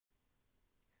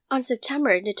On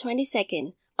September the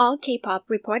 22nd, all K-pop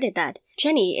reported that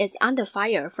Jennie is under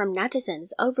fire from netizens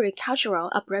over cultural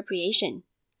appropriation.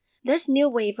 This new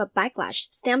wave of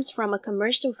backlash stems from a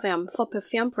commercial film for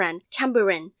perfume brand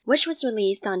Tambourine, which was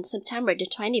released on September the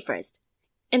 21st.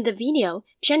 In the video,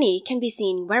 Jennie can be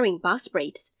seen wearing box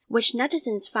braids, which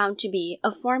netizens found to be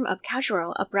a form of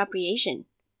cultural appropriation.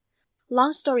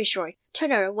 Long story short,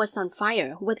 Twitter was on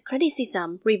fire with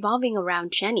criticism revolving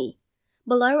around Jennie.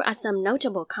 Below are some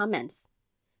notable comments.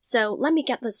 So let me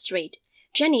get this straight.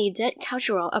 Jennie did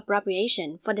cultural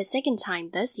appropriation for the second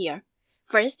time this year.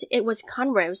 First, it was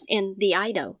cornrows in The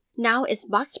Idol. Now it's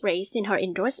box braids in her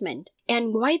endorsement.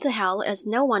 And why the hell is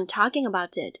no one talking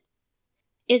about it?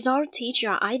 It's all teach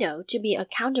your idol to be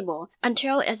accountable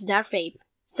until it's their fave.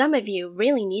 Some of you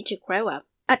really need to grow up.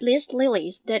 At least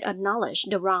Lilies did acknowledge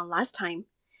the wrong last time.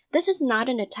 This is not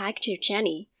an attack to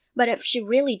Jennie, but if she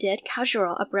really did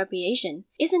cultural appropriation,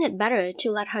 isn't it better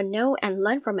to let her know and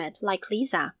learn from it like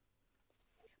Lisa?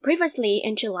 Previously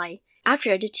in July,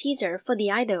 after the teaser for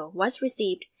The Idol was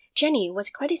received, Jennie was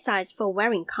criticized for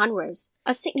wearing cornrows,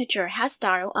 a signature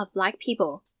hairstyle of Black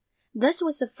people. This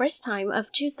was the first time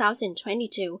of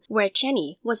 2022 where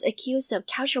Jennie was accused of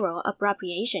cultural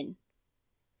appropriation.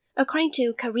 According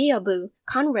to KBIZoom,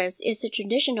 cornrows is a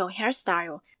traditional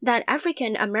hairstyle that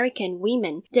African American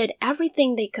women did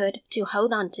everything they could to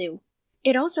hold on to.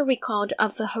 It also recalled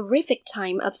of a horrific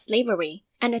time of slavery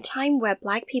and a time where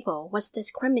Black people was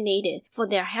discriminated for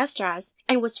their hairstyles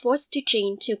and was forced to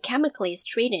change to chemically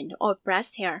straightened or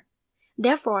pressed hair.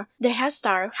 Therefore, the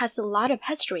hairstyle has a lot of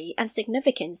history and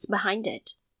significance behind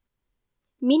it.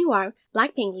 Meanwhile,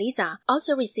 BlackPink Lisa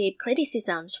also received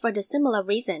criticisms for the similar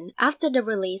reason after the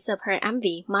release of her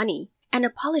MV Money and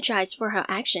apologized for her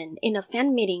action in a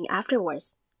fan meeting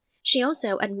afterwards. She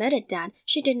also admitted that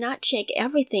she did not check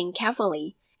everything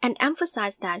carefully and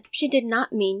emphasized that she did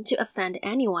not mean to offend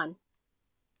anyone.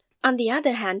 On the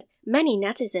other hand, many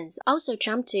netizens also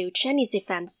jumped to Jennie's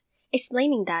defense,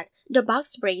 explaining that the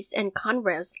box braids and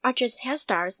cornrows are just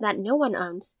hairstyles that no one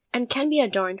owns and can be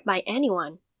adorned by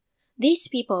anyone. These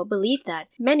people believe that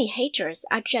many haters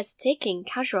are just taking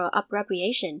cultural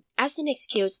appropriation as an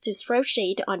excuse to throw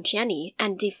shade on Jennie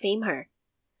and defame her.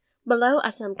 Below are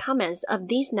some comments of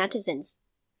these netizens.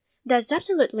 There's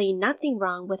absolutely nothing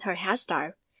wrong with her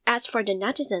hairstyle. As for the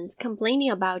netizens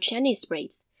complaining about Jennie's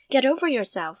braids, get over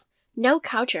yourself. No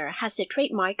culture has a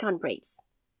trademark on braids.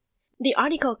 The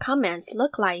article comments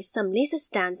look like some Lisa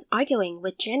stans arguing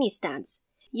with Jennie stans.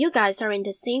 You guys are in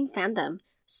the same fandom.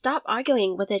 Stop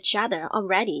arguing with each other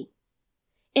already.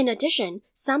 In addition,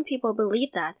 some people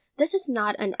believe that this is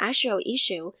not an actual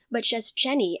issue but just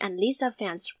Jennie and Lisa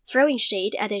fans throwing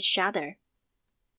shade at each other.